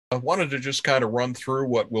wanted to just kind of run through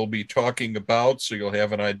what we'll be talking about so you'll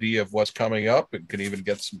have an idea of what's coming up and can even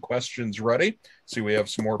get some questions ready. See, we have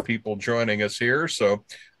some more people joining us here. So,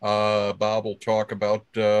 Bob will talk about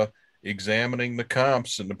examining the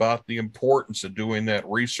comps and about the importance of doing that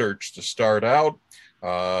research to start out,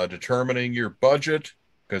 determining your budget,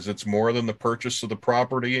 because it's more than the purchase of the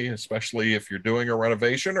property, especially if you're doing a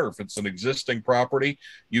renovation or if it's an existing property.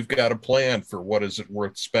 You've got a plan for what is it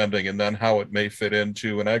worth spending, and then how it may fit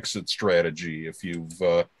into an exit strategy if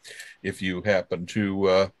you happen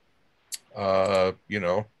to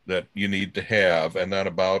that you need to have, and then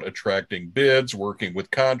about attracting bids, working with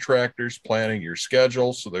contractors, planning your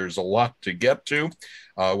schedule. So there's a lot to get to.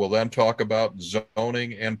 We'll then talk about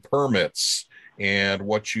zoning and permits and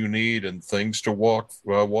what you need and things to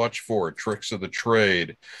watch for, tricks of the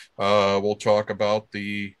trade. We'll talk about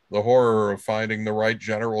the horror of finding the right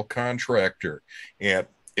general contractor, and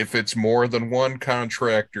if it's more than one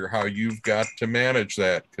contractor, how you've got to manage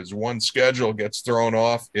that, because one schedule gets thrown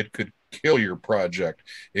off, it could kill your project.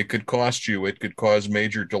 It could cost you, it could cause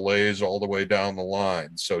major delays all the way down the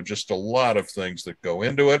line. So just a lot of things that go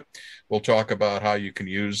into it. We'll talk about how you can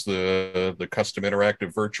use the custom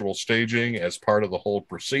interactive virtual staging as part of the whole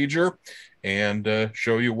procedure, and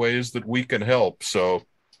show you ways that we can help. So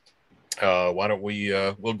why don't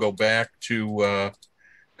we'll go back to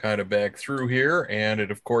kind of back through here, and it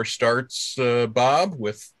of course starts, Bob,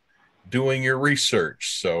 with doing your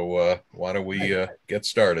research. So why don't we get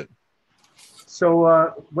started?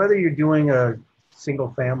 So whether you're doing a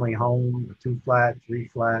single family home, a 2-flat,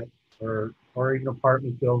 3-flat, or even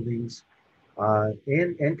apartment buildings,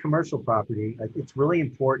 and commercial property, it's really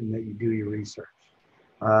important that you do your research.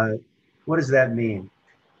 What does that mean?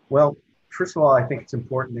 Well, first of all, I think it's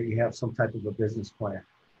important that you have some type of a business plan.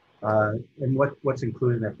 And what's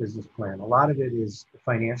included in that business plan? A lot of it is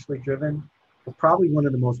financially driven, but probably one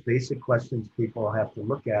of the most basic questions people have to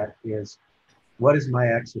look at is, what is my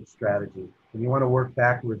exit strategy? And you want to work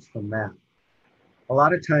backwards from that. A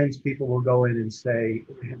lot of times people will go in and say,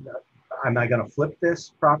 am I going to flip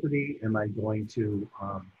this property? Am I going to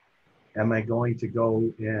go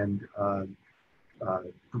and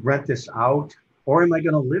rent this out? Or am I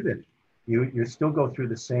going to live in it? You still go through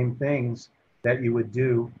the same things that you would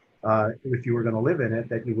do if you were going to live in it,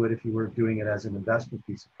 that you would if you were doing it as an investment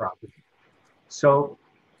piece of property. So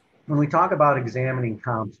when we talk about examining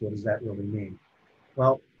comps, what does that really mean?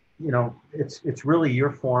 Well, it's really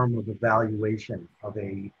your form of evaluation of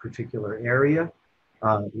a particular area,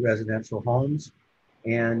 residential homes.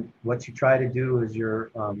 And what you try to do is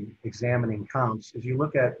you're examining comps, is you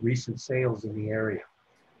look at recent sales in the area,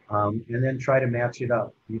 and then try to match it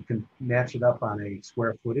up. You can match it up on a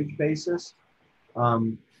square footage basis,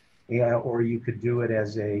 or you could do it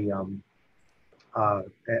as a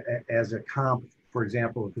comp. For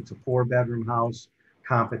example, if it's a 4-bedroom house,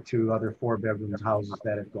 comp it to other 4-bedroom houses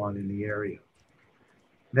that have gone in the area.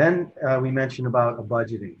 Then we mentioned about a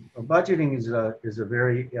budgeting. Budgeting is a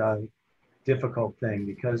very difficult thing,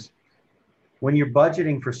 because when you're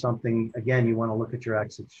budgeting for something, again, you want to look at your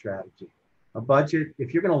exit strategy. A budget,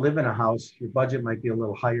 if you're going to live in a house, your budget might be a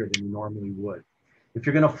little higher than you normally would. If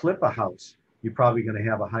you're going to flip a house, you're probably going to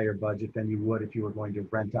have a higher budget than you would if you were going to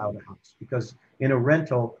rent out a house, because in a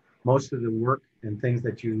rental, most of the work and things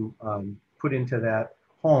that you put into that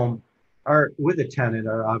home are with a tenant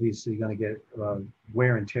are obviously going to get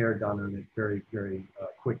wear and tear done on it very, very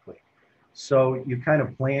quickly. So you kind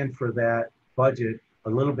of plan for that budget a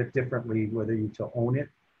little bit differently, whether you to own it,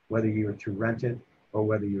 whether you were to rent it, or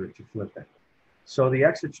whether you were to flip it. So the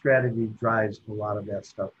exit strategy drives a lot of that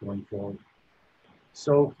stuff going forward.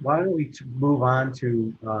 So why don't we move on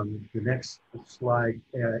to the next slide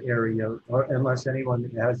area, or unless anyone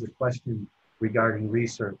has a question regarding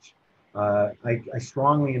research. I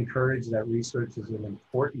strongly encourage that research is an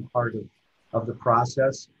important part of the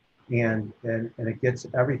process, and it gets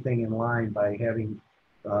everything in line by having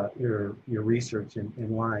your research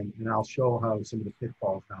in line. And I'll show how some of the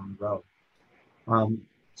pitfalls down the road.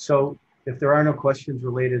 So if there are no questions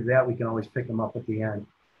related to that, we can always pick them up at the end.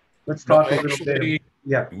 Let's talk a little bit.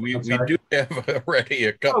 Yeah, we do have already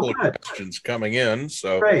a couple of questions coming in.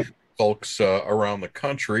 So great. Folks around the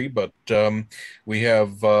country, but we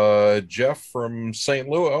have Jeff from St.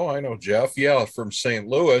 Louis. Oh, I know Jeff. Yeah, from St.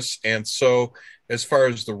 Louis. And so as far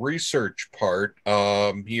as the research part,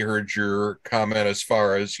 he heard your comment as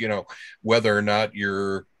far as, whether or not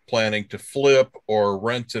you're planning to flip or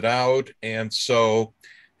rent it out. And so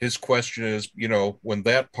his question is, when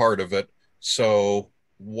that part of it, so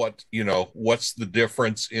what's the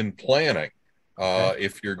difference in planning?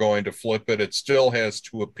 If you're going to flip it, it still has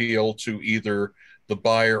to appeal to either the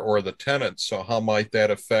buyer or the tenant. So how might that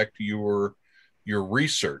affect your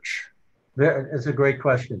research? That's a great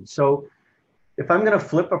question. So if I'm going to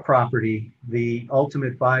flip a property, the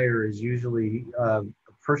ultimate buyer is usually a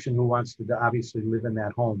person who wants to obviously live in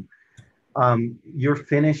that home. Your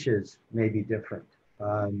finishes may be different.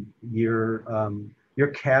 Your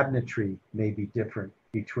cabinetry may be different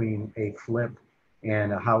between a flip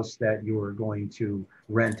and a house that you are going to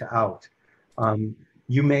rent out.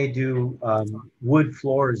 You may do wood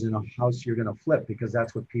floors in a house you're going to flip because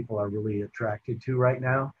that's what people are really attracted to right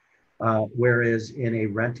now. Whereas in a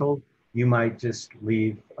rental, you might just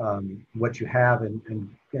leave what you have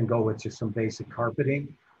and go with just some basic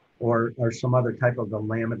carpeting or some other type of a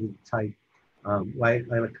laminate type. I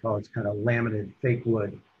like to call it kind of laminated fake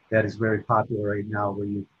wood that is very popular right now where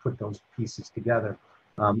you put those pieces together.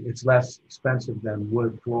 It's less expensive than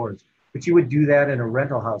wood floors, but you would do that in a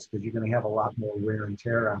rental house because you're going to have a lot more wear and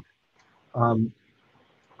tear on it.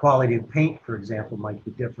 Quality of paint, for example, might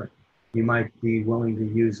be different. You might be willing to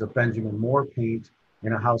use a Benjamin Moore paint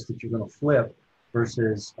in a house that you're going to flip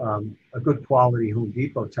versus a good quality Home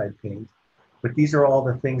Depot type paint. But these are all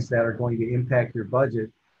the things that are going to impact your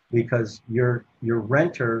budget because your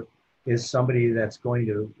renter is somebody that's going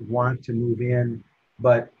to want to move in,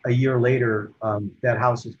 but a year later, that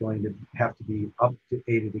house is going to have to be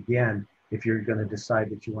updated again if you're going to decide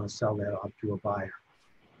that you want to sell that off to a buyer.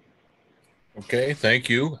 Okay, thank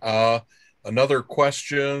you. Another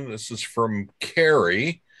question. This is from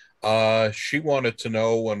Carrie. She wanted to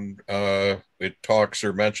know when it talks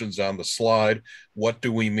or mentions on the slide, what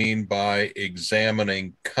do we mean by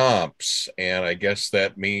examining comps? And I guess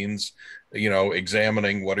that means,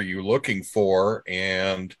 examining what are you looking for.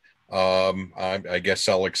 And I guess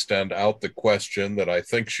I'll extend out the question that I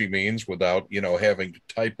think she means without, having to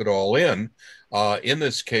type it all in. In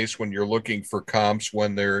this case, when you're looking for comps,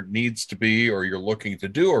 when there needs to be, or you're looking to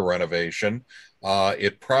do a renovation,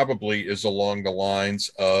 it probably is along the lines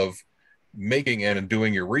of making and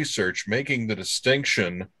doing your research, making the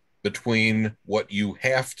distinction between what you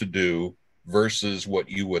have to do versus what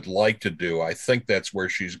you would like to do. I think that's where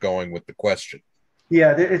she's going with the question.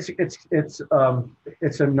 Yeah, it's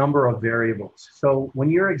a number of variables. So when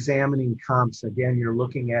you're examining comps, again, you're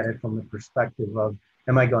looking at it from the perspective of,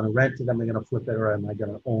 am I going to rent it? Am I going to flip it? Or am I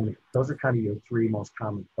going to own it? Those are kind of your three most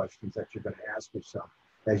common questions that you're going to ask yourself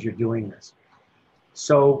as you're doing this.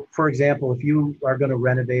 So for example, if you are going to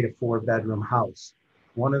renovate a 4-bedroom house,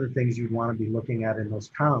 one of the things you'd want to be looking at in those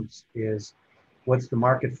comps is what's the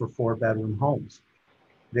market for 4-bedroom homes?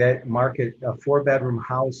 That market, a 4-bedroom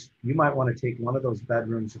house, you might want to take one of those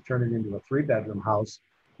bedrooms and turn it into a 3-bedroom house.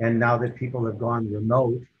 And now that people have gone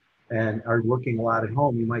remote and are working a lot at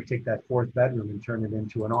home, you might take that 4th bedroom and turn it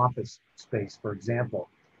into an office space, for example.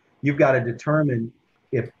 You've got to determine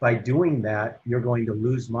if by doing that, you're going to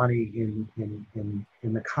lose money in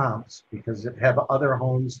the comps because have other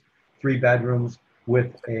homes, 3 bedrooms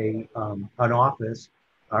with an office,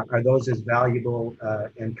 are those as valuable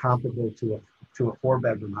and comparable to a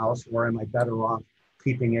 4-bedroom house, or am I better off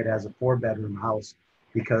keeping it as a 4-bedroom house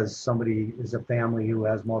because somebody is a family who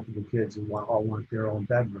has multiple kids who all want their own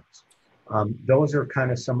bedrooms? Those are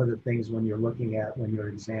kind of some of the things when you're looking at when you're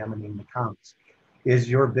examining the comps. Is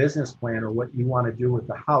your business plan or what you want to do with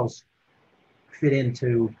the house fit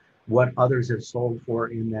into what others have sold for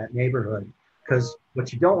in that neighborhood? Because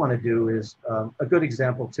what you don't want to do is, a good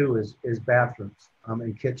example too is bathrooms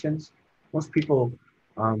and kitchens. Most people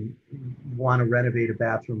want to renovate a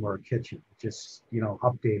bathroom or a kitchen, just,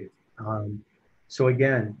 update it. So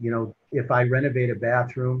again, if I renovate a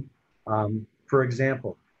bathroom, for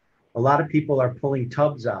example, a lot of people are pulling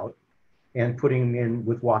tubs out and putting them in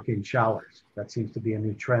with walk-in showers. That seems to be a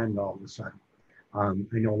new trend all of a sudden. I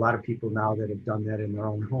know a lot of people now that have done that in their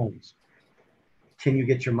own homes. Can you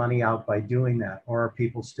get your money out by doing that? Or are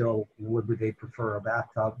people still, would they prefer a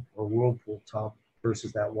bathtub or whirlpool tub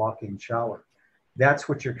versus that walk-in shower? That's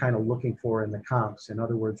what you're kind of looking for in the comps. In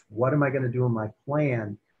other words, what am I going to do in my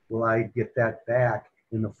plan? Will I get that back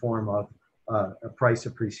in the form of a price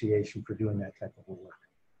appreciation for doing that type of work?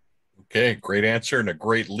 Okay, great answer and a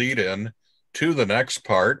great lead in to the next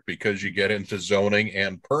part because you get into zoning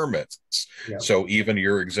and permits. Yeah. So even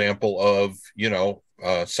your example of,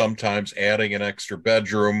 sometimes adding an extra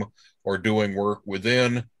bedroom or doing work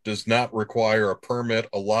within does not require a permit.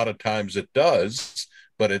 A lot of times it does,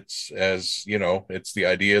 but it's it's the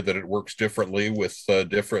idea that it works differently with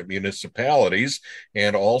different municipalities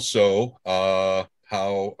and also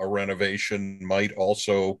how a renovation might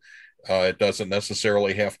also it doesn't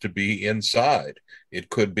necessarily have to be inside. It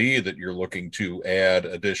could be that you're looking to add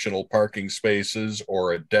additional parking spaces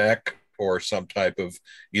or a deck or some type of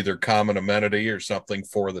either common amenity or something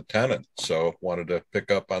for the tenant. So wanted to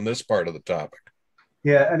pick up on this part of the topic.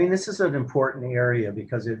 Yeah, I mean, this is an important area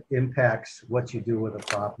because it impacts what you do with a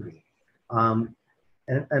property. Um,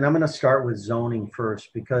 and I'm going to start with zoning first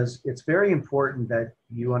because it's very important that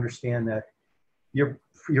you understand that your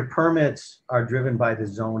your permits are driven by the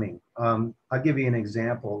zoning. I'll give you an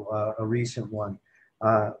example, a recent one.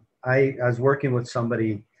 Uh, I was working with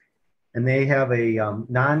somebody and they have a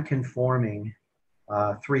non-conforming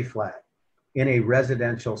three flat in a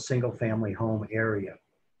residential single family home area.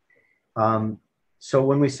 Um, so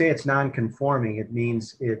when we say it's non-conforming, it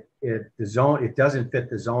means it doesn't fit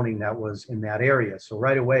the zoning that was in that area. So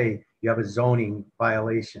right away you have a zoning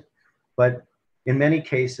violation. But in many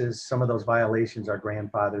cases, some of those violations are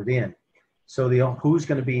grandfathered in. So who's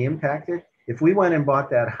going to be impacted? If we went and bought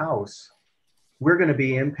that house, we're going to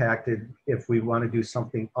be impacted if we want to do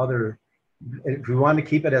something other. If we want to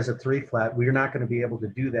keep it as a three flat, we're not going to be able to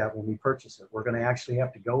do that when we purchase it. We're going to actually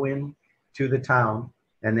have to go in to the town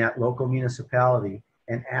and that local municipality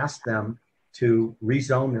and ask them to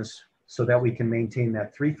rezone this so that we can maintain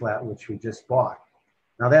that three flat, which we just bought.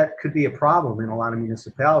 Now that could be a problem in a lot of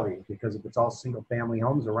municipalities because if it's all single family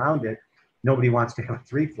homes around it, nobody wants to have a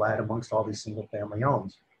three flat amongst all these single family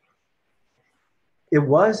homes. It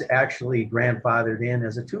was actually grandfathered in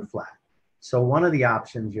as a two flat. So one of the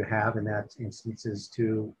options you have in that instance is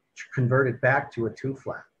to convert it back to a two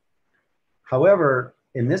flat. However,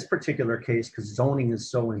 in this particular case, because zoning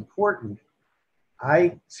is so important,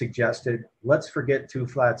 I suggested, let's forget two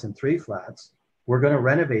flats and three flats. We're going to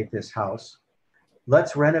renovate this house.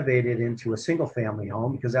 Let's renovate it into a single family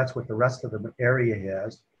home because that's what the rest of the area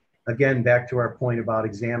has. Again, back to our point about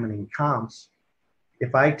examining comps.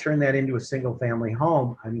 If I turn that into a single family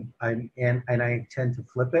home and I tend to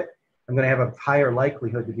flip it, I'm going to have a higher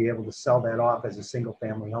likelihood to be able to sell that off as a single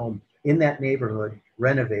family home in that neighborhood,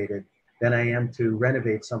 renovated, than I am to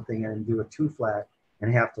renovate something and do a two flat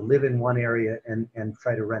and have to live in one area and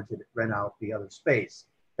try to rent out the other space.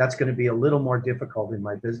 That's going to be a little more difficult in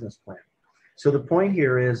my business plan. So the point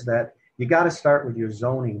here is that you got to start with your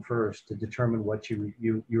zoning first to determine what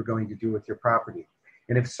you're going to do with your property.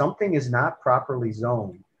 And if something is not properly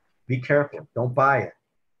zoned, be careful, don't buy it.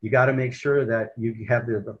 You got to make sure that you have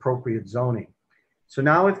the appropriate zoning. So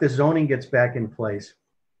now if the zoning gets back in place,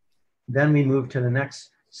 then we move to the next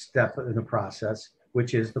step in the process,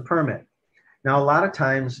 which is the permit. Now, a lot of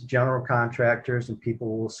times general contractors and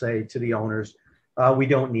people will say to the owners, we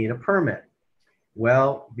don't need a permit.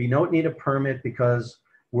 Well, we don't need a permit because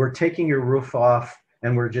we're taking your roof off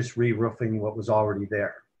and we're just re-roofing what was already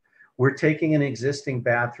there. We're taking an existing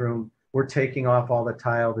bathroom, we're taking off all the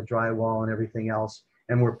tile, the drywall and everything else,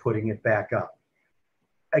 and we're putting it back up.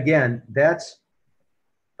 Again, that's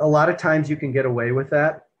a lot of times you can get away with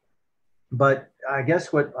that. But I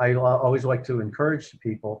guess what I always like to encourage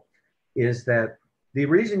people is that the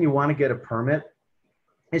reason you want to get a permit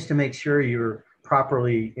is to make sure you're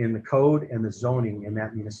properly in the code and the zoning in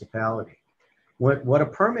that municipality. What a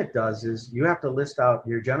permit does is you have to list out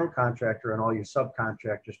your general contractor and all your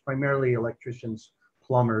subcontractors, primarily electricians,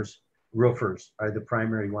 plumbers, roofers are the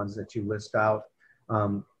primary ones that you list out.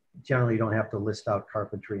 Generally, you don't have to list out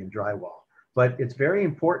carpentry and drywall, but it's very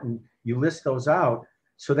important you list those out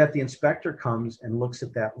so that the inspector comes and looks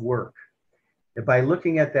at that work. And by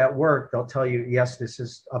looking at that work, they'll tell you, yes, this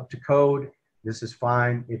is up to code, this is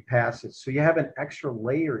fine, it passes. So you have an extra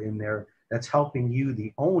layer in there that's helping you,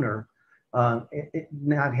 the owner, it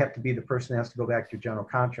not have to be the person that has to go back to your general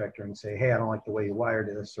contractor and say, hey, I don't like the way you wired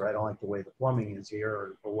this, or I don't like the way the plumbing is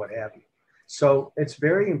here, or what have you. So it's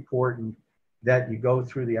very important that you go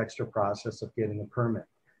through the extra process of getting a permit.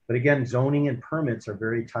 But again, zoning and permits are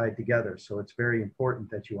very tied together. So it's very important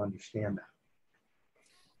that you understand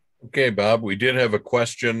that. Okay, Bob, we did have a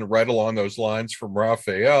question right along those lines from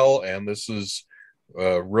Raphael, and this is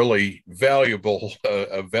really valuable,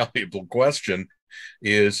 a valuable question.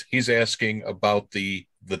 He's asking about the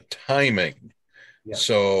timing. Yes.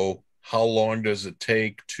 So how long does it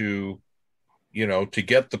take to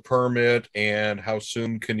get the permit, and how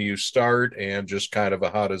soon can you start, and just kind of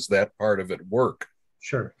how does that part of it work?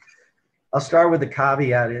 Sure. I'll start with the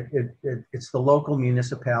caveat. It's the local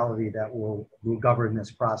municipality that will govern this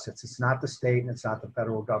process. It's not the state and it's not the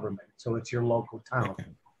federal government. So it's your local town.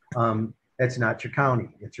 It's not your county,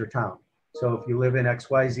 it's your town. So if you live in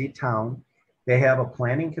XYZ town, they have a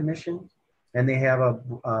planning commission and they have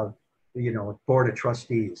a board of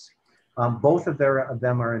trustees. Both of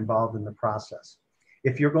them are involved in the process.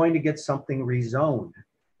 If you're going to get something rezoned,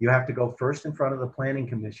 you have to go first in front of the planning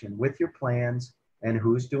commission with your plans and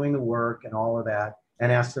who's doing the work and all of that,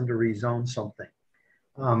 and ask them to rezone something.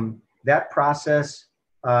 that process,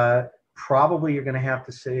 probably you're going to have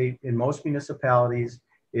to say in most municipalities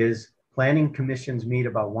is planning commissions meet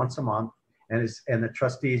about once a month, and the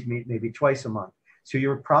trustees meet maybe twice a month. So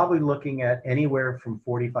you're probably looking at anywhere from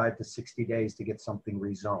 45 to 60 days to get something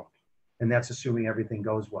rezoned. And that's assuming everything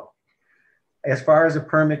goes well. As far as a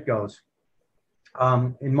permit goes,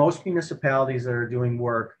 in most municipalities that are doing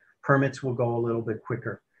work, permits will go a little bit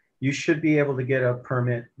quicker. You should be able to get a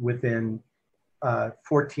permit within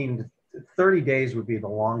 14 to 30 days would be the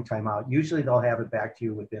long time out. Usually they'll have it back to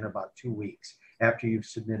you within about 2 weeks after you've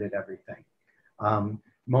submitted everything.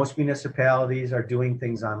 Most municipalities are doing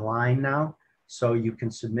things online now, so you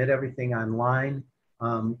can submit everything online.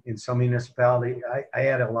 In some municipalities, I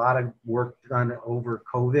had a lot of work done over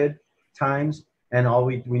COVID times, and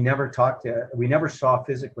we never saw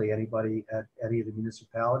physically anybody at any of the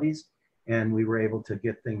municipalities, and we were able to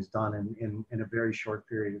get things done in a very short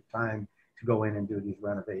period of time to go in and do these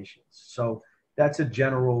renovations. So that's a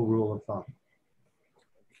general rule of thumb.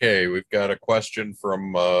 Okay, we've got a question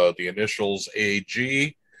from the initials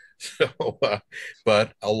AG. So,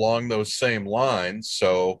 but along those same lines,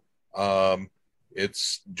 so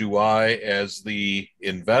it's, do I, as the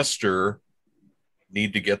investor,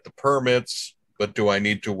 need to get the permits, but do I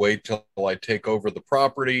need to wait till I take over the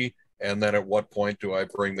property? And then at what point do I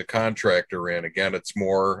bring the contractor in? Again, it's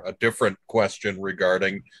more a different question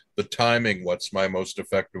regarding the timing. What's my most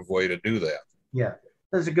effective way to do that? Yeah,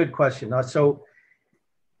 that's a good question.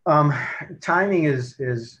 Timing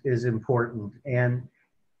is important. And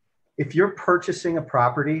if you're purchasing a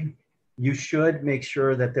property, you should make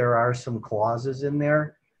sure that there are some clauses in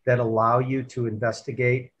there that allow you to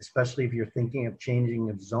investigate, especially if you're thinking of changing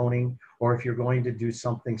of zoning, or if you're going to do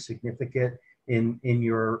something significant in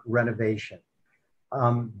your renovation.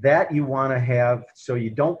 That you want to have, so you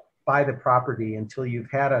don't buy the property until you've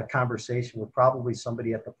had a conversation with probably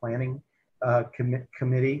somebody at the planning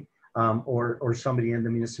committee, or somebody in the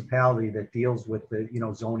municipality that deals with the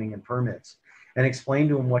zoning and permits, and explain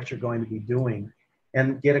to them what you're going to be doing,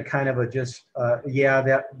 and get a kind of a yeah,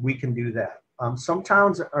 that we can do that. Some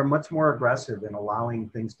towns are much more aggressive in allowing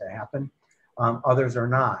things to happen. Others are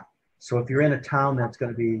not. So if you're in a town that's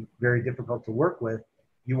going to be very difficult to work with,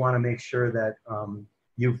 you want to make sure that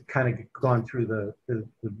you've kind of gone through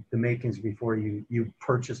the makings before you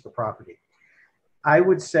purchase the property. I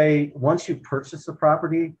would say once you purchase the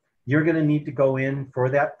property, you're going to need to go in for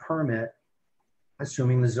that permit,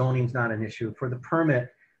 assuming the zoning's not an issue. For the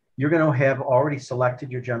permit, you're going to have already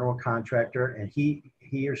selected your general contractor, and he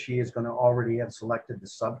or she is going to already have selected the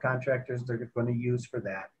subcontractors they're going to use for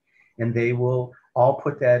that. And they will all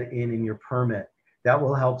put that in your permit. That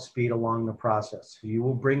will help speed along the process. You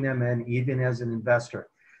will bring them in even as an investor.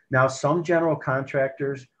 Now, some general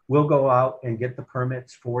contractors will go out and get the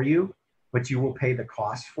permits for you, but you will pay the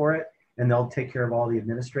cost for it, and they'll take care of all the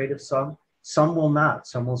administrative stuff. Some will not.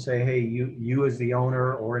 Some will say, hey, you as the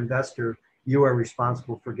owner or investor, you are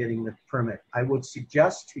responsible for getting the permit. I would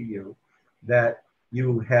suggest to you that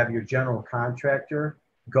you have your general contractor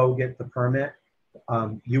go get the permit.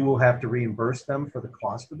 You will have to reimburse them for the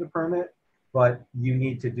cost of the permit, but you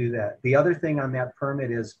need to do that. The other thing on that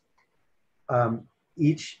permit is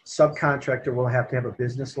each subcontractor will have to have a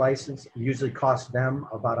business license. It usually costs them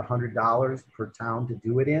about $100 per town to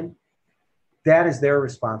do it in. That is their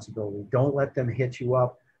responsibility. Don't let them hit you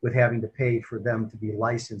up with having to pay for them to be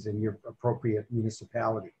licensed in your appropriate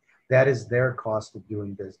municipality. That is their cost of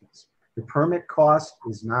doing business. The permit cost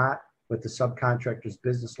is not, but the subcontractor's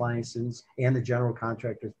business license and the general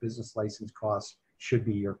contractor's business license costs should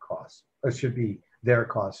be your cost, or should be their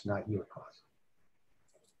cost, not your cost.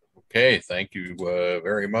 Okay, thank you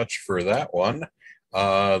very much for that one.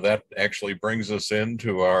 That actually brings us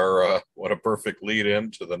into our, what a perfect lead in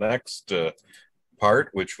to the next part,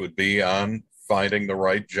 which would be on finding the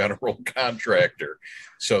right general contractor.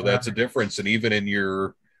 So that's a difference. And even in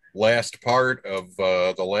your last part of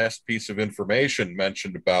the last piece of information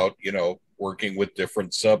mentioned about, working with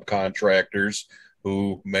different subcontractors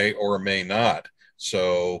who may or may not.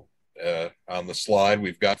 So on the slide,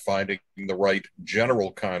 we've got finding the right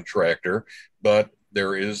general contractor, but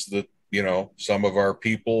there is some of our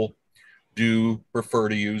people do prefer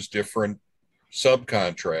to use different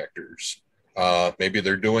subcontractors. Maybe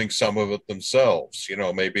they're doing some of it themselves.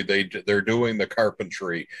 Maybe they're doing the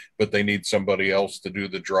carpentry, but they need somebody else to do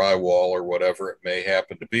the drywall or whatever it may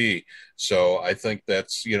happen to be. So I think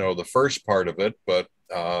that's, the first part of it. But,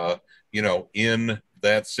 in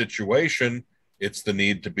that situation, it's the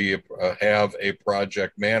need to have a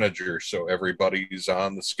project manager so everybody's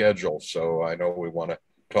on the schedule. So I know we want to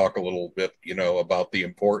talk a little bit, about the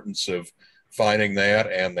importance of finding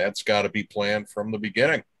that, and that's got to be planned from the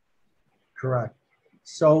beginning. Correct.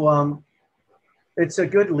 So it's a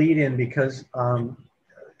good lead in because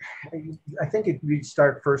I think we'd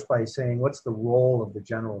start first by saying, what's the role of the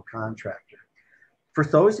general contractor? For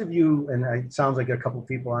those of you, and it sounds like a couple of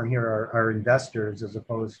people on here are investors as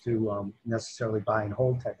opposed to necessarily buy and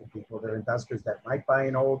hold type of people. They're investors that might buy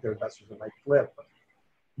and hold, they're investors that might flip.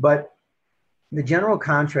 But the general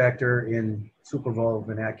contractor in Super Bowl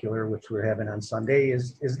vernacular, which we're having on Sunday,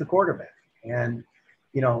 is the quarterback. And,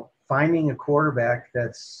 you know, finding a quarterback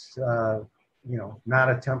that's, you know, not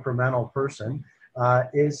a temperamental person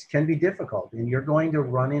can be difficult. And you're going to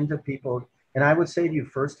run into people. And I would say to you,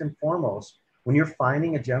 first and foremost, when you're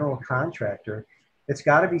finding a general contractor, it's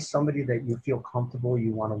got to be somebody that you feel comfortable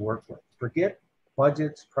you want to work with. Forget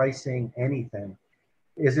budgets, pricing, anything.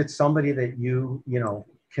 Is it somebody that you know,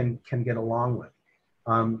 can get along with?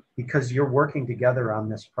 Because you're working together on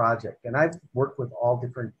this project. And I've worked with all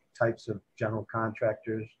different types of general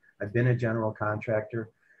contractors. I've been a general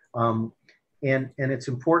contractor. And it's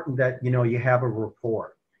important that, you know, you have a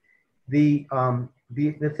rapport. The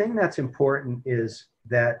thing that's important is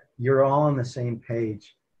that you're all on the same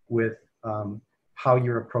page with how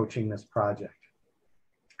you're approaching this project.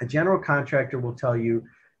 A general contractor will tell you,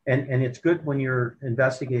 and it's good when you're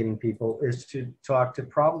investigating people, is to talk to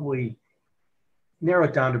probably narrow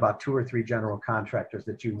it down to about 2 or 3 general contractors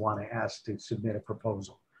that you want to ask to submit a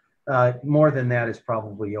proposal. More than that is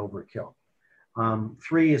probably overkill.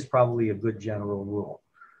 3 is probably a good general rule.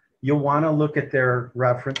 You'll want to look at their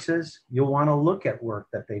references. You'll want to look at work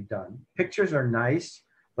that they've done. Pictures are nice,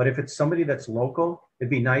 but if it's somebody that's local,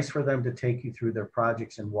 it'd be nice for them to take you through their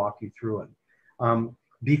projects and walk you through it.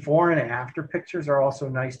 Before and after pictures are also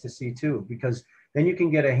nice to see too, because then you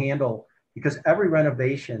can get a handle, because every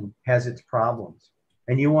renovation has its problems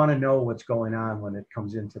and you want to know what's going on when it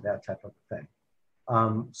comes into that type of thing.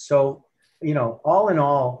 So, you know, all in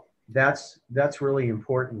all, that's really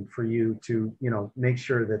important for you to, you know, make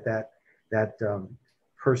sure that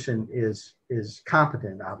person is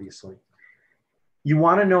competent, obviously. You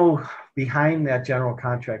want to know behind that general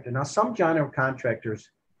contractor. Now, some general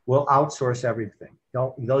contractors will outsource everything.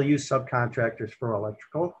 They'll use subcontractors for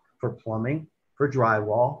electrical, for plumbing, for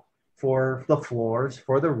drywall, for the floors,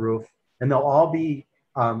 for the roof, and they'll all be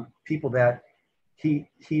people that he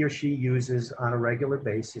or she uses on a regular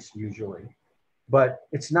basis usually. But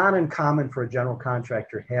it's not uncommon for a general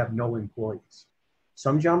contractor to have no employees.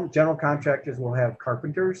 Some general contractors will have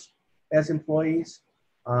carpenters as employees,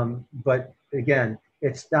 but again,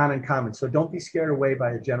 it's not uncommon. So don't be scared away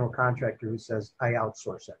by a general contractor who says, I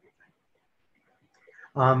outsource everything.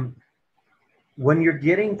 When you're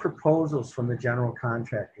getting proposals from the general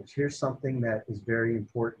contractors, here's something that is very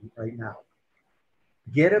important right now.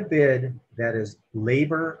 Get a bid that is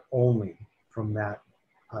labor only from that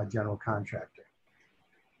general contractor.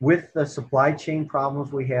 With the supply chain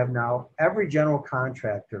problems we have now, every general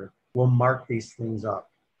contractor will mark these things up,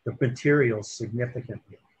 the materials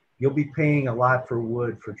significantly. You'll be paying a lot for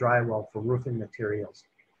wood, for drywall, for roofing materials.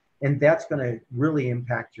 And that's going to really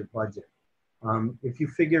impact your budget. If you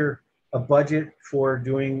figure a budget for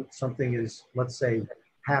doing something is, let's say,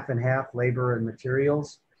 half and half labor and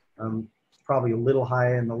materials, it's probably a little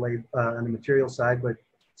high on the material side, but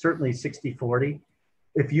certainly 60-40.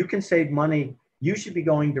 If you can save money, you should be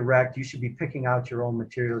going direct. You should be picking out your own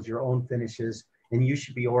materials, your own finishes, and you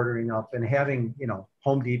should be ordering up and having, you know,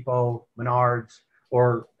 Home Depot, Menards,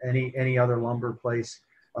 or any other lumber place,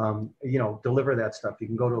 you know, deliver that stuff. You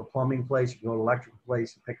can go to a plumbing place, you can go to an electrical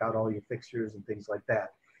place and pick out all your fixtures and things like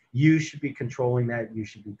that. You should be controlling that. You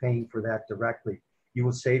should be paying for that directly. You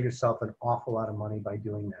will save yourself an awful lot of money by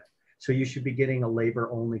doing that. So you should be getting a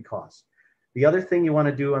labor-only cost. The other thing you want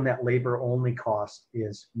to do on that labor-only cost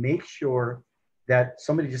is make sure that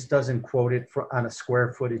somebody just doesn't quote it on a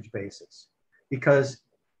square footage basis. Because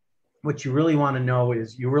what you really want to know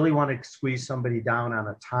is you really want to squeeze somebody down on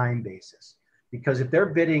a time basis. Because if they're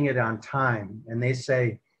bidding it on time and they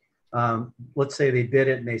say, let's say they bid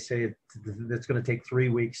it and they say it's going to take 3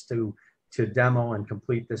 weeks to demo and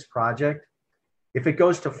complete this project. If it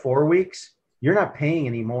goes to 4 weeks, you're not paying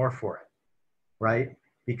any more for it, right?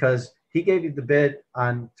 Because he gave you the bid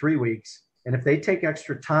on 3 weeks. And if they take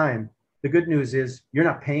extra time, the good news is you're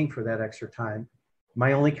not paying for that extra time.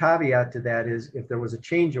 My only caveat to that is if there was a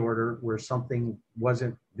change order where something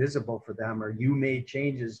wasn't visible for them or you made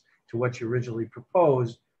changes to what you originally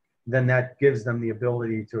proposed, then that gives them the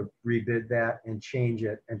ability to rebid that and change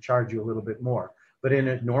it and charge you a little bit more. But in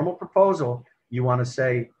a normal proposal, you want to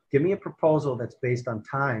say, give me a proposal that's based on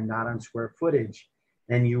time, not on square footage.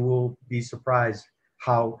 And you will be surprised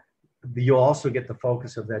how you'll also get the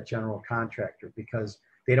focus of that general contractor because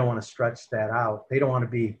they don't want to stretch that out. They don't want to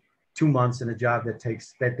be 2 months in a job that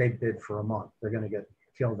they bid for a month. They're going to get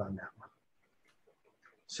killed on that one.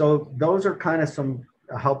 So those are kind of some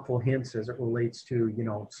helpful hints as it relates to,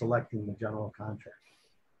 selecting the general contractor.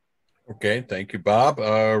 Okay, thank you, Bob.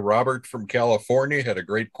 Robert from California had a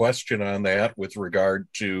great question on that with regard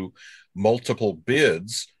to multiple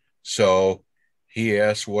bids. So he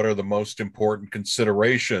asked, what are the most important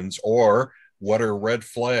considerations, or what are red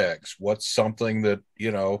flags? What's something that,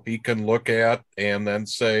 he can look at and then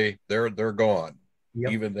say, they're gone.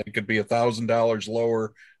 Yep. Even they could be $1,000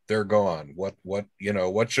 lower, they're gone.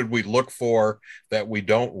 What should we look for that we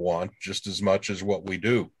don't want just as much as what we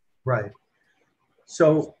do? Right.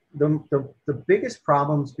 So the biggest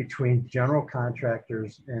problems between general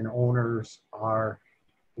contractors and owners are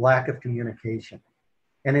lack of communication.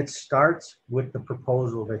 And it starts with the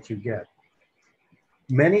proposal that you get.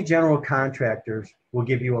 Many general contractors will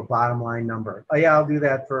give you a bottom line number. Oh yeah, I'll do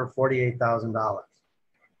that for $48,000.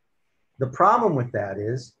 The problem with that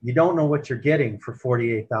is you don't know what you're getting for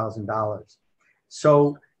 $48,000.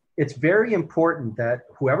 So it's very important that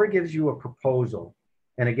whoever gives you a proposal,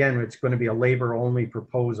 and again, it's going to be a labor only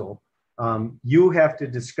proposal, you have to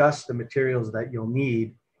discuss the materials that you'll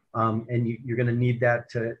need. And you're going to need that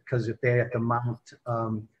because if they have to mount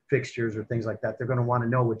fixtures or things like that, they're going to want to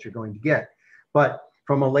know what you're going to get. But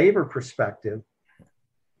from a labor perspective,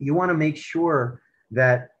 you want to make sure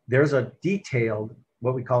that there's a detailed,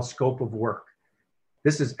 what we call scope of work.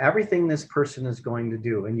 This is everything this person is going to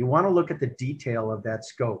do. And you want to look at the detail of that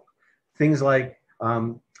scope. Things like,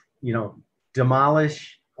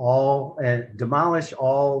 demolish all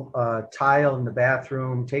tile in the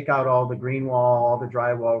bathroom, take out all the green wall, all the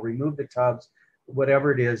drywall, remove the tubs,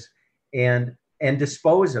 whatever it is, and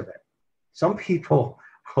dispose of it. Some people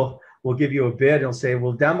will give you a bid and say,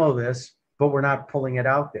 we'll demo this, but we're not pulling it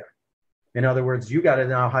out there. In other words, you got to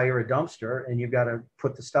now hire a dumpster and you've got to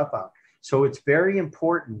put the stuff out. So it's very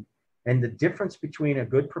important. And the difference between a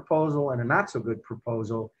good proposal and a not so good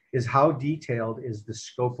proposal is how detailed is the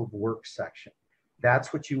scope of work section.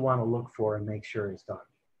 That's what you want to look for and make sure is done.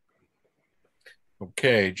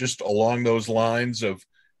 Okay, just along those lines of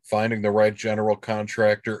finding the right general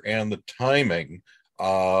contractor and the timing,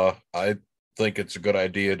 I think it's a good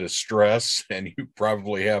idea to stress, and you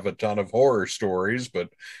probably have a ton of horror stories, but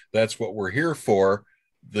that's what we're here for.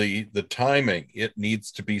 The timing, it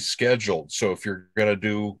needs to be scheduled. So if you're going to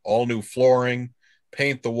do all new flooring,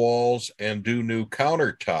 paint the walls, and do new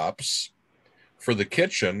countertops for the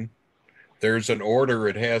kitchen, there's an order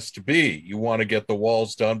it has to be. You want to get the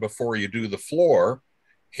walls done before you do the floor,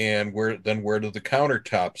 and where do the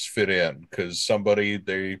countertops fit in? Because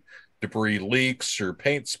debris leaks or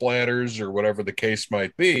paint splatters or whatever the case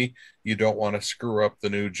might be, you don't want to screw up the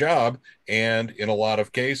new job. And in a lot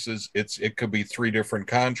of cases, it could be 3 different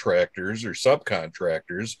contractors or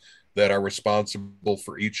subcontractors that are responsible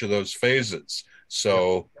for each of those phases.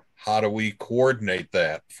 So how do we coordinate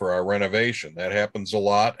that for our renovation? That happens a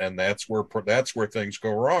lot, and that's where things go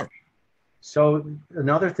wrong. So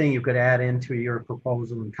another thing you could add into your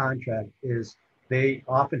proposal and contract is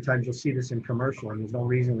oftentimes you'll see this in commercial, and there's no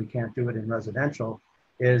reason we can't do it in residential,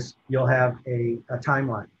 is you'll have a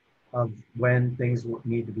timeline of when things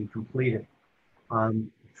need to be completed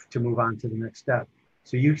to move on to the next step.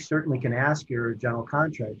 So you certainly can ask your general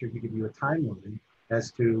contractor to give you a timeline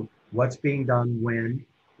as to what's being done when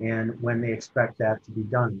and when they expect that to be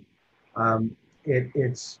done.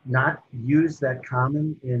 It's not used that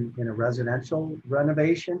common in a residential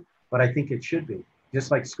renovation, but I think it should be. Just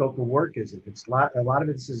like scope of work is it. A lot of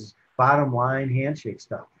it is bottom line handshake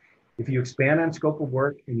stuff. If you expand on scope of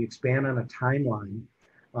work and you expand on a timeline,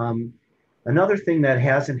 another thing that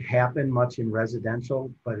hasn't happened much in residential,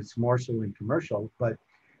 but it's more so in commercial, but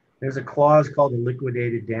there's a clause called the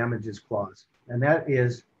liquidated damages clause. And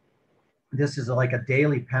this is like a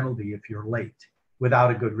daily penalty if you're late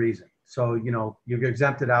without a good reason. So, you're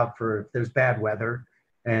exempted out for if there's bad weather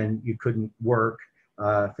and you couldn't work,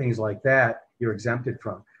 things like that, you're exempted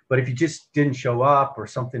from. But if you just didn't show up or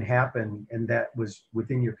something happened and that was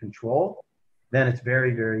within your control, then it's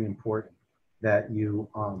very, very important that you,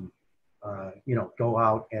 go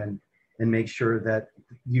out and make sure that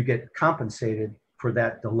you get compensated for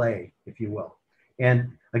that delay, if you will.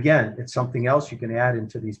 And again, it's something else you can add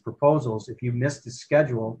into these proposals. If you miss the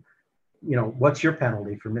schedule, what's your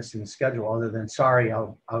penalty for missing the schedule other than, sorry,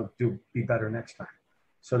 I'll be better next time.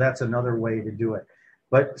 So that's another way to do it.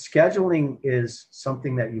 But scheduling is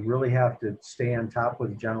something that you really have to stay on top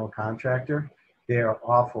with a general contractor. They are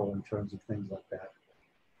awful in terms of things like that.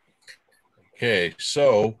 Okay,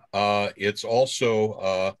 so it's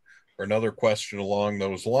also another question along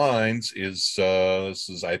those lines is this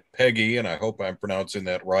is Peggy, and I hope I'm pronouncing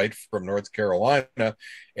that right, from North Carolina,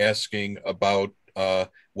 asking about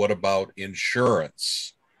what about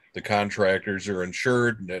insurance? The contractors are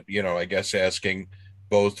insured, I guess asking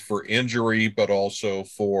both for injury, but also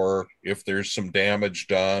for if there's some damage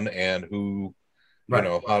done and who,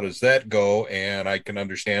 Right. how does that go? And I can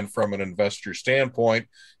understand from an investor standpoint,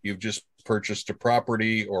 you've just purchased a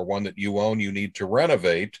property or one that you own, you need to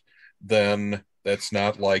renovate, then that's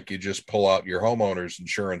not like you just pull out your homeowner's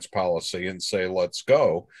insurance policy and say, let's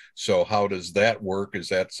go. So how does that work? Is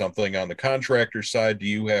that something on the contractor side? Do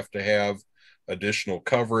you have to have additional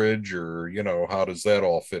coverage, or, how does that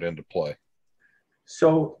all fit into play?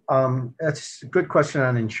 So that's a good question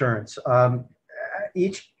on insurance.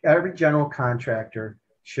 Every general contractor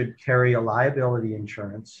should carry a liability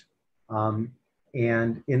insurance.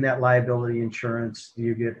 And in that liability insurance,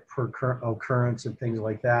 you get per occurrence and things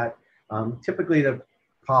like that. Typically, the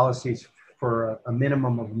policies for a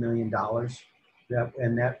minimum of $1 million,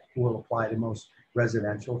 and that will apply to most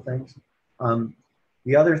residential things.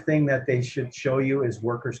 The other thing that they should show you is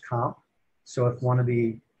workers' comp. So if one of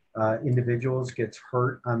the individuals gets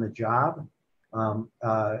hurt on the job,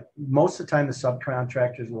 most of the time the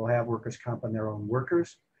subcontractors will have workers' comp on their own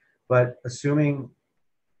workers. But assuming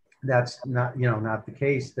that's not the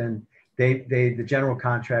case, then the general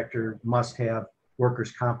contractor must have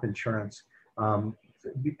workers' comp insurance. And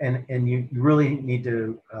you really need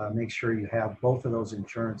to make sure you have both of those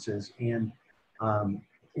insurances in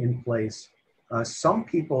place. Some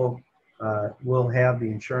people will have the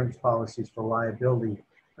insurance policies for liability,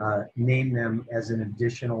 name them as an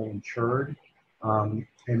additional insured.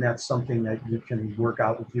 And that's something that you can work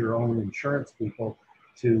out with your own insurance people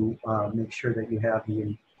to make sure that you have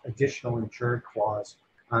the additional insured clause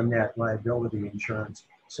on that liability insurance,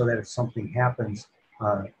 so that if something happens,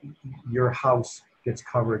 your house gets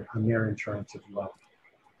covered on their insurance as well.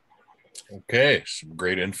 Okay, some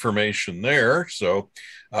great information there. So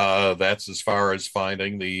that's as far as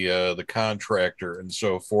finding the contractor and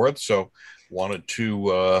so forth. So wanted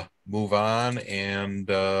to move on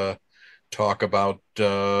and talk about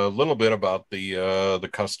a little bit about the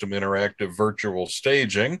custom interactive virtual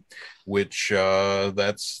staging, which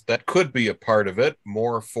that could be a part of it,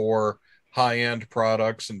 more for high-end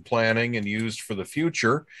products and planning and used for the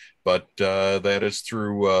future. But that is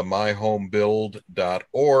through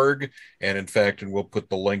myhomebuild.org. And in fact, and we'll put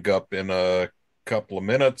the link up in a couple of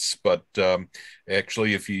minutes, but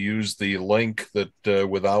actually, if you use the link that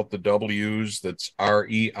without the W's, that's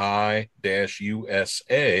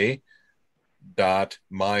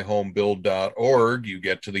REI-USA.myhomebuild.org, you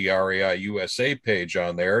get to the REI USA page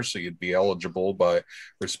on there, so you'd be eligible by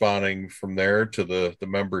responding from there to the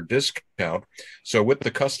member discount. So with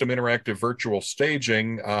the custom interactive virtual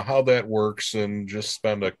staging, how that works, and just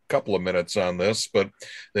spend a couple of minutes on this, but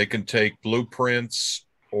they can take blueprints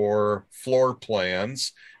or floor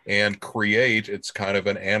plans and create, it's kind of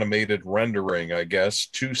an animated rendering, I guess,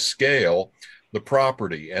 to scale the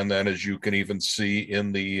property. And then, as you can even see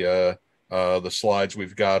in the slides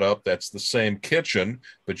we've got up, that's the same kitchen,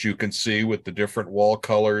 but you can see with the different wall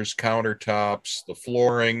colors, countertops, the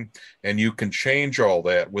flooring, and you can change all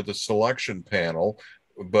that with a selection panel,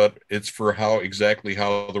 but it's for exactly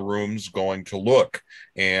how the room's going to look.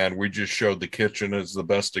 And we just showed the kitchen as the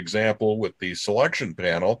best example with the selection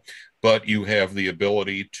panel, but you have the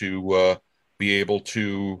ability to be able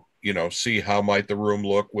to see how might the room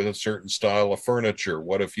look with a certain style of furniture.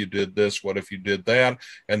 What if you did this? What if you did that?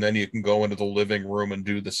 And then you can go into the living room and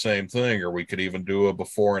do the same thing, or we could even do a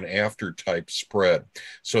before and after type spread.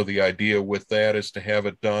 So the idea with that is to have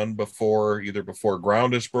it done either before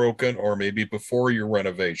ground is broken, or maybe before your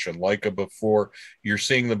renovation, like a before you're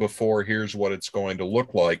seeing the before, here's what it's going to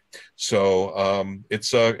look like. So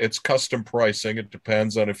it's custom pricing. It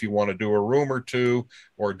depends on if you want to do a room or two,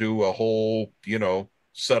 or do a whole,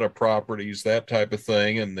 set of properties, that type of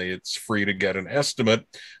thing, and it's free to get an estimate.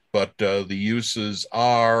 But the uses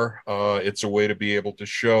are, it's a way to be able to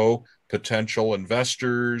show potential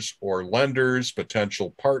investors or lenders,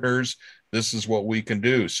 potential partners, this is what we can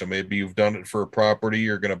do. So maybe you've done it for a property,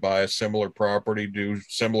 you're going to buy a similar property, do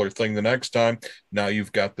similar thing the next time. Now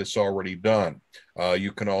you've got this already done.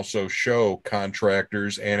 You can also show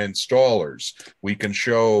contractors and installers. We can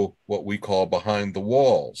show what we call behind the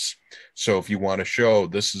walls. So if you want to show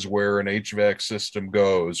this is where an HVAC system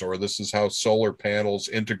goes, or this is how solar panels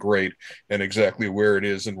integrate and exactly where it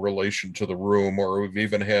is in relation to the room, or we've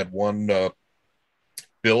even had one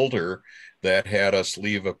builder that had us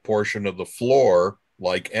leave a portion of the floor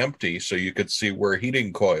like empty so you could see where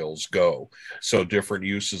heating coils go. So different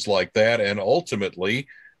uses like that. And ultimately,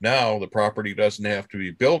 Now the property doesn't have to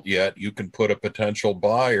be built yet. You can put a potential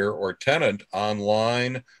buyer or tenant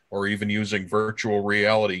online, or even using virtual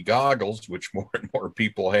reality goggles, which more and more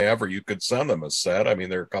people have, or you could send them a set. I mean,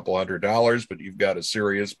 they're a couple $100, but you've got a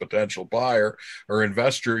serious potential buyer or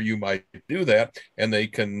investor. You might do that, and they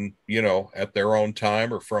can, at their own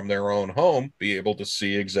time or from their own home, be able to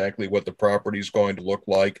see exactly what the property is going to look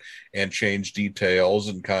like and change details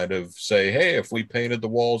and kind of say, hey, if we painted the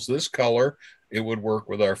walls this color, it would work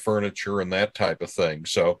with our furniture and that type of thing.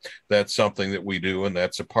 So that's something that we do, and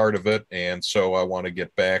that's a part of it. And so I want to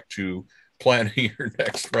get back to planning your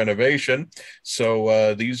next renovation.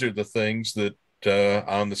 So these are the things that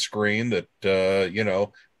on the screen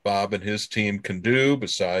that Bob and his team can do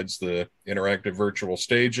besides the interactive virtual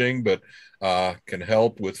staging, but can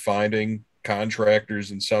help with finding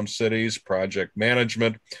contractors in some cities, project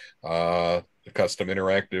management, the custom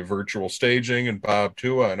interactive virtual staging. And Bob,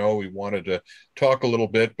 too, I know we wanted to talk a little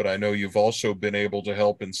bit, but I know you've also been able to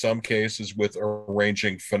help in some cases with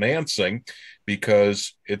arranging financing,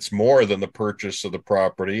 because it's more than the purchase of the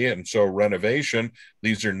property. And so renovation,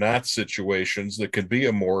 these are not situations that could be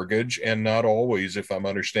a mortgage, and not always, if I'm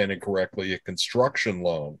understanding correctly, a construction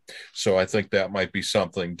loan. So I think that might be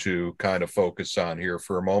something to kind of focus on here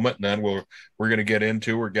for a moment. And then we're going to get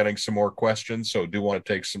into, we're getting some more questions. So do want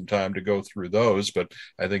to take some time to go through those, but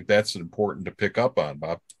I think that's important to pick up on,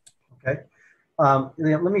 Bob. Okay.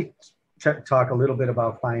 Let me talk a little bit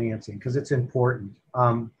about financing, because it's important.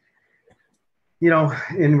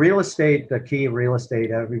 In real estate, the key of real estate,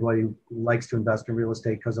 everybody likes to invest in real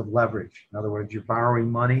estate because of leverage. In other words, you're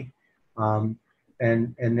borrowing money, and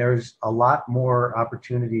there's a lot more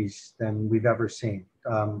opportunities than we've ever seen.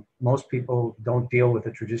 Most people don't deal with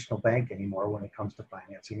a traditional bank anymore when it comes to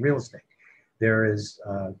financing real estate. There is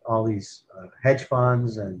all these hedge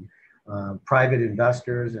funds and private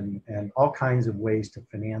investors and all kinds of ways to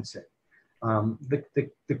finance it.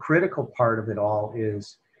 The critical part of it all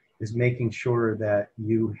is making sure that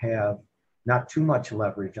you have not too much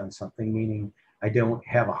leverage on something, meaning I don't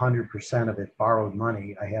have 100% of it borrowed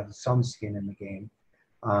money. I have some skin in the game.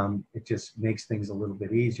 It just makes things a little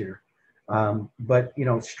bit easier. But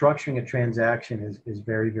structuring a transaction is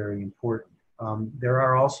very, very important. There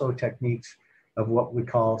are also techniques of what we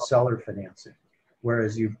call seller financing,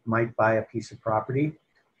 whereas you might buy a piece of property,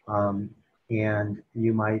 and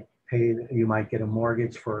you might get a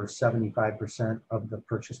mortgage for 75% of the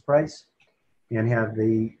purchase price, and have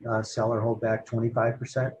the seller hold back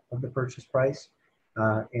 25% of the purchase price.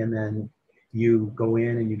 And then you go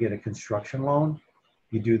in and you get a construction loan,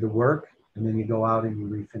 you do the work, and then you go out and you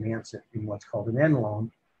refinance it in what's called an end loan.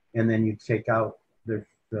 And then you take out the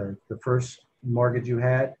first mortgage you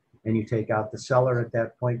had, and you take out the seller at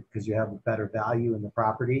that point because you have a better value in the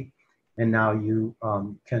property. And now you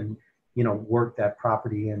can work that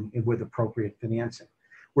property in with appropriate financing.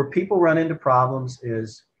 Where people run into problems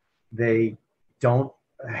is they don't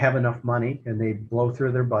have enough money and they blow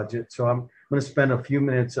through their budget. So I'm going to spend a few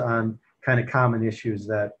minutes on kind of common issues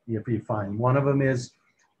that you find. One of them is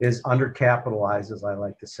undercapitalized, as I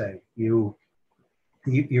like to say. You're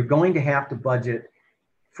going to have to budget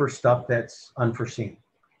for stuff that's unforeseen.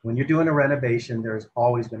 When you're doing a renovation, there's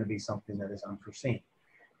always going to be something that is unforeseen.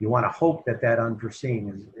 You want to hope that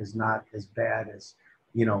unforeseen is not as bad as,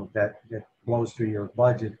 that blows through your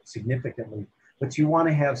budget significantly. But you want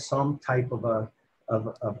to have some type of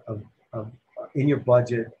in your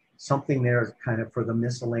budget, something there kind of for the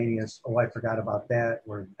miscellaneous. Oh, I forgot about that,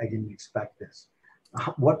 or I didn't expect this.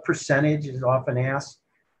 What percentage is often asked?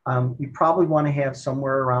 You probably want to have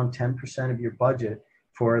somewhere around 10% of your budget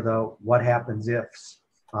for the what happens ifs.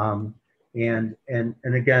 And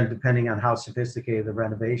again, depending on how sophisticated the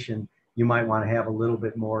renovation, you might want to have a little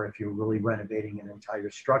bit more. If you're really renovating an entire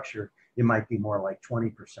structure, it might be more like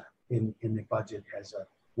 20% in the budget as a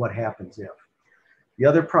what happens if. The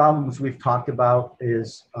other problems we've talked about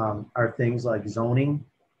are things like zoning.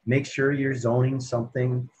 Make sure you're zoning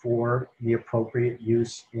something for the appropriate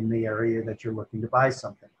use in the area that you're looking to buy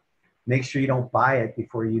something. Make sure you don't buy it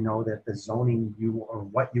before you know that the zoning or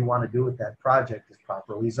what you want to do with that project is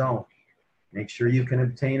properly zoned. Make sure you can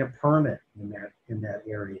obtain a permit in that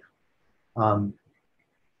area.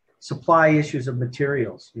 Supply issues of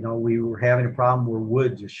materials. We were having a problem where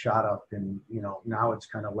wood just shot up, and now it's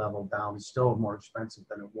kind of leveled down. It's still more expensive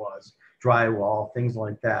than it was. Drywall, things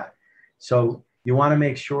like that. So you want to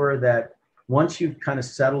make sure that once you've kind of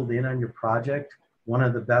settled in on your project, one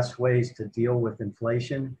of the best ways to deal with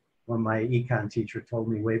inflation, when my econ teacher told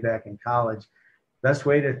me way back in college, best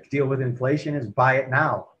way to deal with inflation is buy it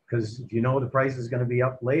now, because if you know the price is going to be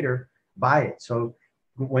up later, buy it. So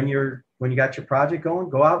when you're when you got your project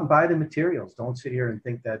going, go out and buy the materials. Don't sit here and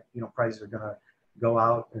think that, prices are going to go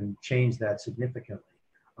out and change that significantly.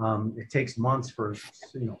 It takes months for,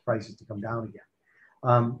 prices to come down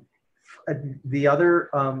again. The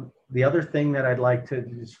other thing that I'd like to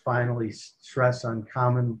just finally stress on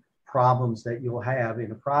common problems that you'll have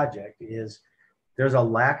in a project is there's a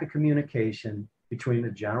lack of communication between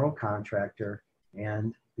the general contractor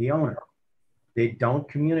and the owner. They don't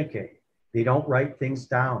communicate. They don't write things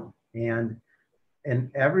down. And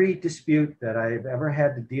every dispute that I've ever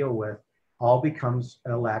had to deal with all becomes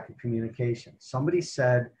a lack of communication. Somebody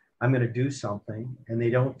said, I'm going to do something, and they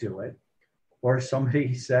don't do it. Or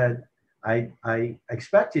somebody said, I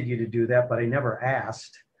expected you to do that, but I never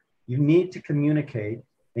asked. You need to communicate,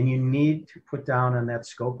 and you need to put down on that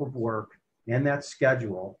scope of work and that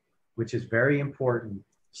schedule, which is very important,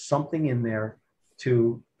 something in there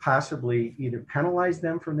to possibly either penalize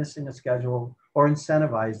them for missing a schedule or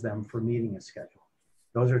incentivize them for meeting a schedule.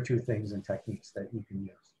 Those are two things and techniques that you can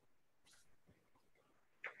use.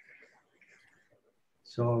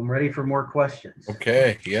 So I'm ready for more questions.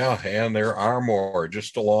 Okay, yeah, and there are more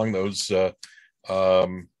just along those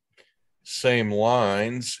same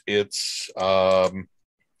lines. It's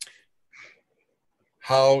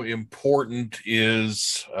how important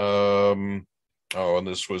is and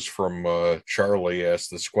this was from Charlie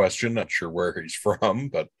asked this question, not sure where he's from,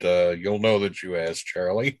 but you'll know that you asked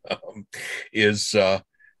Charlie, is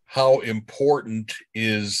how important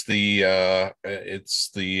is the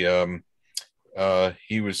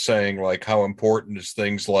he was saying, like, how important is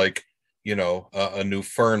things like, a new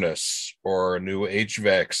furnace or a new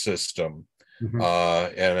HVAC system. Mm-hmm.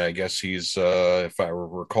 And I guess he's, if I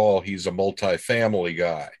recall, he's a multifamily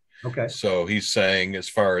guy. Okay. So he's saying as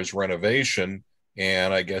far as renovation,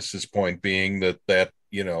 and I guess his point being that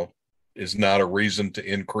is not a reason to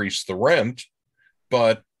increase the rent,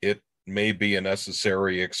 but it may be a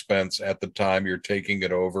necessary expense at the time you're taking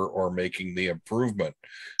it over or making the improvement.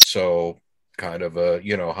 So kind of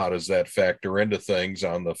how does that factor into things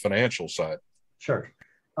on the financial side? Sure.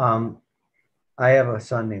 I have a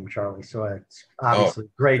son named Charlie, so it's obviously a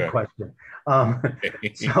great question.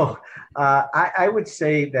 So I would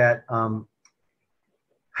say that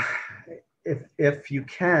if you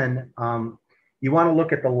can, you want to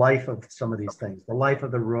look at the life of some of these things, the life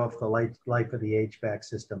of the roof, the life of the HVAC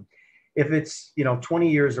system. If it's 20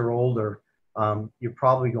 years or older, you're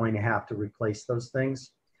probably going to have to replace those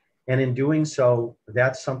things. And in doing so,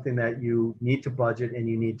 that's something that you need to budget and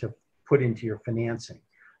you need to put into your financing.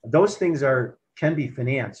 Those things can be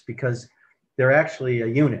financed because they're actually a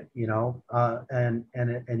unit, and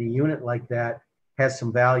a unit like that has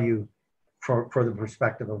some value for the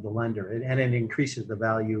perspective of the lender, and it increases the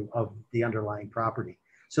value of the underlying property.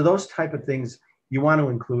 So those type of things you want to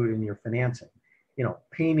include in your financing.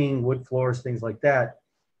 Painting, wood floors, things like that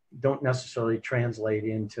don't necessarily translate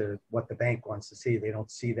into what the bank wants to see. They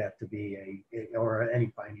don't see that to be or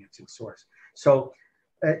any financing source. So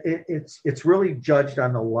it's really judged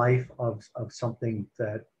on the life of something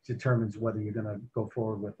that determines whether you're going to go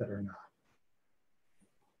forward with it or not.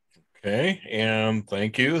 Okay, and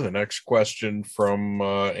thank you. The next question from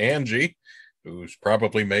Angie, who's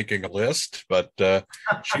probably making a list, but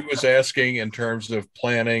she was asking in terms of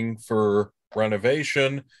planning for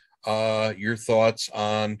renovation, your thoughts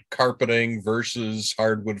on carpeting versus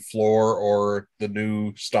hardwood floor or the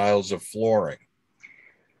new styles of flooring.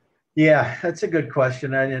 Yeah, that's a good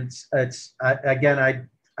question. And it's again,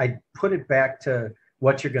 I put it back to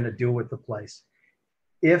what you're going to do with the place.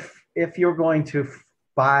 If you're going to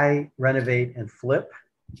buy, renovate, and flip,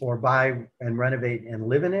 or buy and renovate and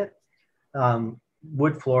live in it,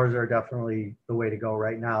 wood floors are definitely the way to go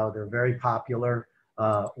right now. They're very popular.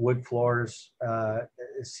 Wood floors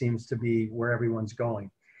seems to be where everyone's going.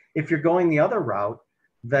 If you're going the other route,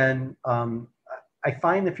 then I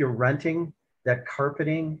find if you're renting, that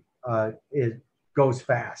carpeting it goes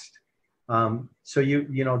fast. So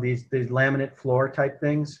these laminate floor type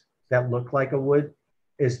things that look like a wood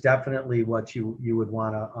is definitely what you would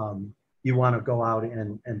want to go out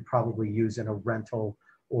and probably use in a rental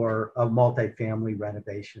or a multifamily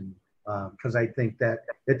renovation, because I think that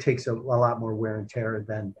it takes a lot more wear and tear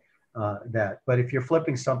than that. But if you're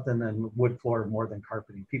flipping something, then wood floor more than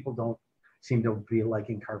carpeting. People don't seem to be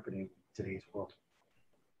liking carpeting in today's world.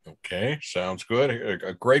 Okay, sounds good.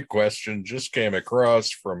 A great question just came across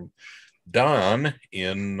from Don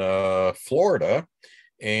in Florida,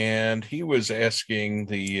 and he was asking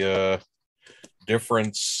the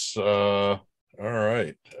difference. All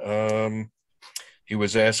right. He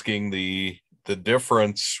was asking the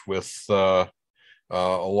difference with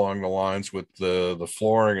along the lines with the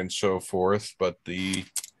flooring and so forth, but the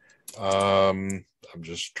I'm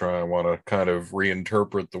just trying, I want to kind of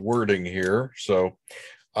reinterpret the wording here. So,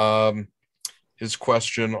 um, his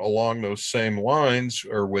question along those same lines,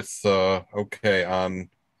 or with, okay, on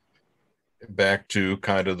back to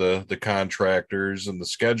kind of the contractors and the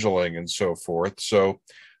scheduling and so forth. So,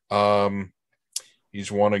 um,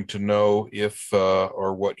 he's wanting to know if,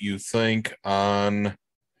 or what you think on,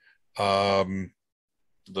 um,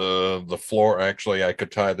 the floor. Actually, I could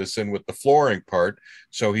tie this in with the flooring part.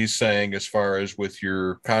 So he's saying, as far as with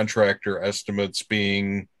your contractor estimates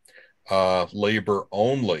being labor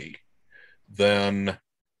only, then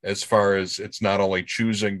as far as it's not only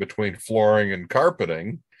choosing between flooring and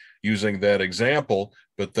carpeting, using that example,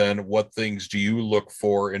 but then what things do you look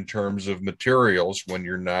for in terms of materials when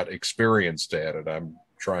you're not experienced at it? I'm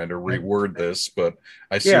trying to reword this, but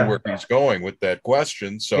I see Yeah, where he's going with that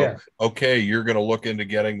question. So, yeah, okay, you're going to look into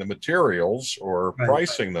getting the materials or right.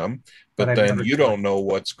 pricing them, But but I've then never you tried. don't know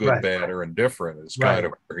what's good, Right, bad, or indifferent is kind right,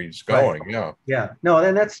 of where he's right. going. Yeah. Yeah, no,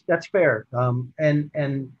 then that's fair.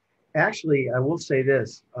 And actually, I will say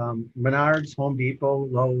this: Menards, Home Depot,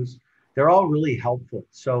 Lowe's, they're all really helpful.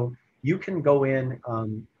 So you can go in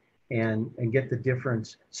and get the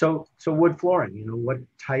difference. So wood flooring, what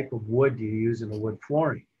type of wood do you use in the wood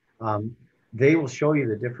flooring? Um, they will show you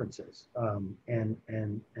the differences, and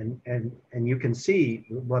you can see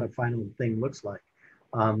what a final thing looks like.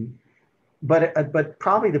 Um, but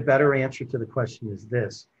probably the better answer to the question is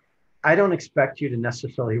this: I don't expect you to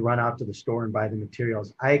necessarily run out to the store and buy the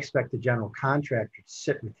materials. I expect the general contractor to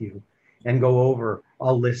sit with you and go over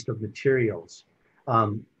a list of materials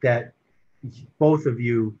that both of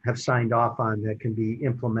you have signed off on that can be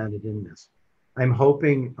implemented in this. I'm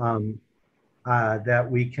hoping that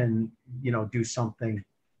we can, do something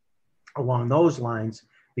along those lines,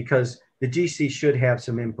 because the GC should have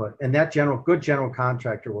some input, and that good general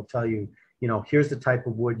contractor will tell you, here's the type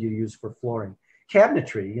of wood you use for flooring.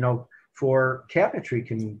 Cabinetry, for cabinetry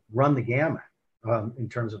can run the gamut in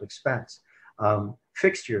terms of expense.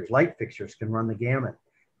 Fixtures, light fixtures can run the gamut.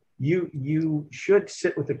 You should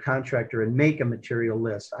sit with the contractor and make a material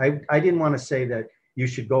list. I didn't want to say that you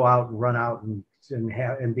should go out and run out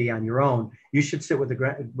and be on your own. You should sit with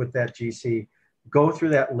that GC, go through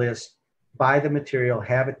that list, buy the material,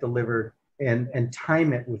 have it delivered, and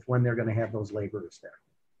time it with when they're going to have those laborers there.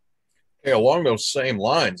 Hey, along those same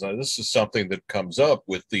lines, this is something that comes up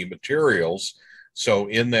with the materials. So,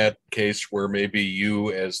 in that case where maybe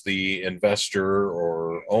you, as the investor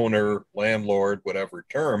or owner, landlord, whatever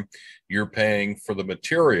term, you're paying for the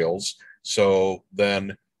materials. So,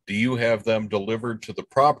 then do you have them delivered to the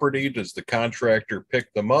property? Does the contractor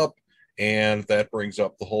pick them up? And that brings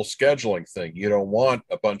up the whole scheduling thing. You don't want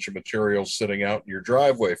a bunch of materials sitting out in your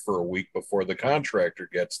driveway for a week before the contractor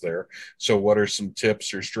gets there. So, what are some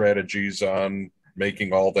tips or strategies on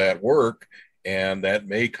making all that work? And that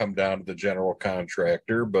may come down to the general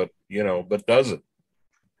contractor, but does it?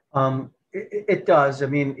 It does. I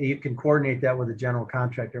mean, you can coordinate that with a general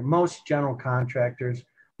contractor. Most general contractors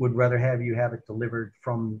would rather have you have it delivered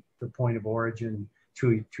from the point of origin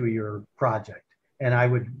to your project, and I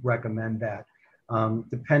would recommend that.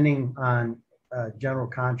 Depending on a general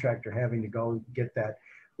contractor having to go get that.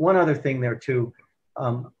 One other thing there too,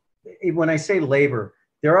 when I say labor,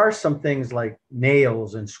 there are some things like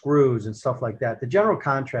nails and screws and stuff like that. The general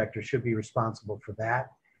contractor should be responsible for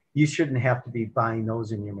that. You shouldn't have to be buying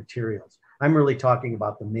those in your materials. I'm really talking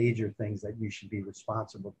about the major things that you should be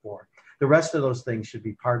responsible for. The rest of those things should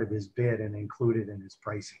be part of his bid and included in his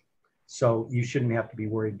pricing. So you shouldn't have to be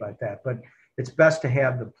worried about that. But it's best to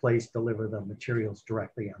have the place deliver the materials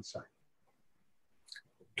directly on site.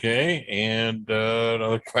 Okay, and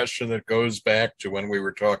another question that goes back to when we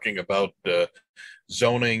were talking about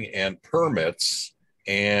zoning and permits,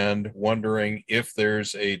 and wondering if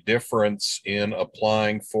there's a difference in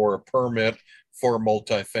applying for a permit for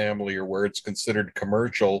multifamily or where it's considered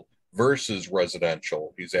commercial versus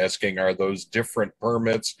residential. He's asking, are those different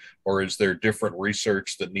permits, or is there different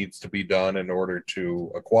research that needs to be done in order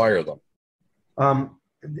to acquire them?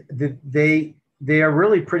 They are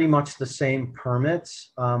really pretty much the same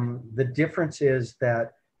permits. The difference is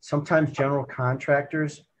that sometimes general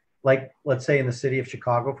contractors, like let's say in the city of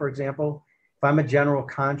Chicago, for example, if I'm a general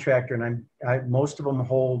contractor and most of them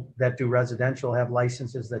do residential have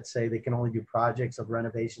licenses that say they can only do projects of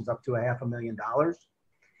renovations up to $500,000.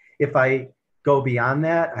 If I go beyond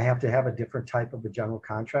that, I have to have a different type of a general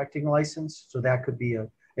contracting license. So that could be an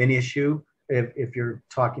issue if you're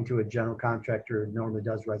talking to a general contractor who normally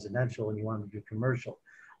does residential and you want to do commercial.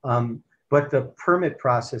 But the permit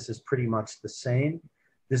process is pretty much the same.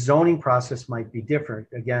 The zoning process might be different.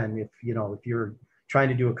 Again, if you're trying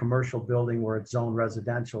to do a commercial building where it's zoned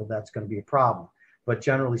residential, that's going to be a problem. But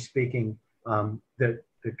generally speaking, the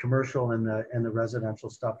commercial and the residential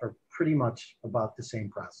stuff are pretty much about the same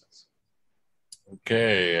process.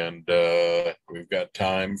 Okay, and we've got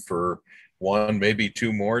time for one, maybe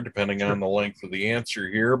two more, depending on the length of the answer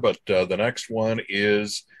here. But the next one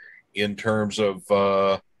is in terms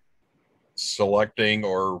of selecting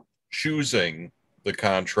or choosing the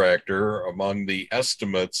contractor among the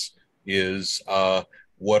estimates is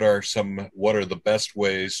what are the best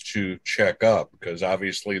ways to check up? Because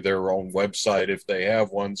obviously their own website, if they have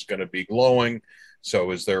one, is going to be glowing. So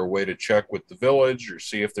is there a way to check with the village or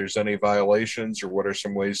see if there's any violations, or what are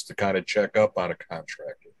some ways to kind of check up on a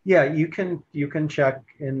contractor? Yeah, you can check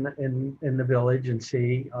in the village and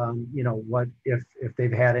see, what if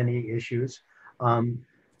they've had any issues.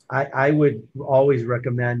 I would always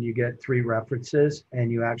recommend you get 3 references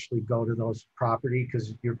and you actually go to those property,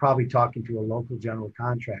 because you're probably talking to a local general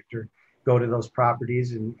contractor. Go to those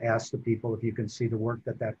properties and ask the people if you can see the work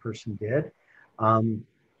that person did. And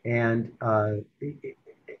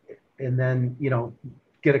then,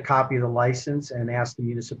 get a copy of the license and ask the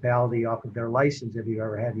municipality off of their license if you've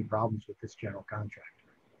ever had any problems with this general contractor.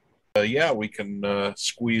 Yeah, we can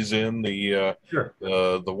squeeze in Sure.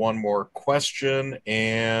 the one more question,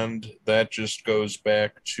 and that just goes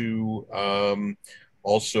back to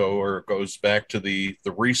goes back to the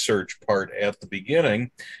research part at the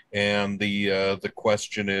beginning, and the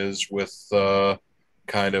question is with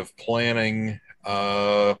kind of planning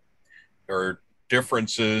or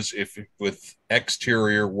differences if with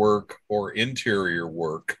exterior work or interior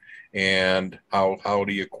work, and how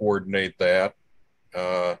do you coordinate that?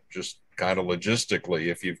 Just kind of logistically,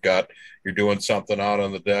 if you're doing something out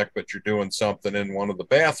on the deck, but you're doing something in one of the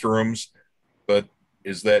bathrooms, but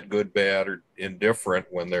is that good, bad, or indifferent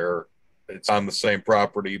when it's on the same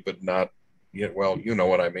property, but not yet? Well, you know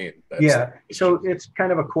what I mean. So it's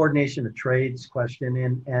kind of a coordination of trades question,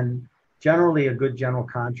 and generally a good general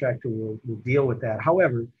contractor will deal with that.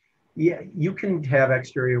 However, yeah, you can have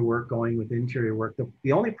exterior work going with interior work.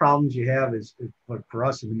 The only problems you have is for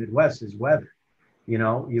us in the Midwest is weather.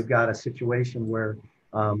 You've got a situation where,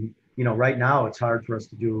 right now it's hard for us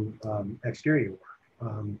to do exterior work.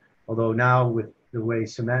 Although now with the way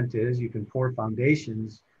cement is, you can pour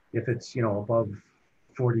foundations if it's, above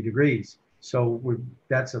 40 degrees. So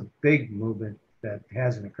that's a big movement that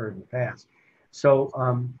hasn't occurred in the past. So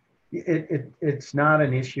it's not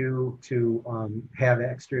an issue to have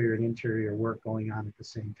exterior and interior work going on at the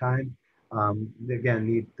same time.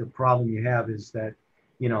 Again, the problem you have is that,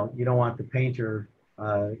 you don't want the painter,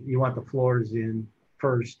 you want the floors in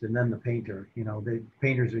first and then the painter. The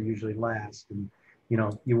painters are usually last, and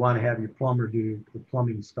you want to have your plumber do the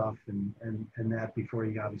plumbing stuff and that before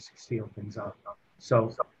you obviously seal things up.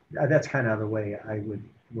 So that's kind of the way I would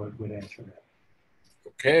answer that.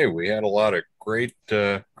 Okay, we had a lot of great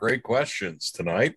questions tonight.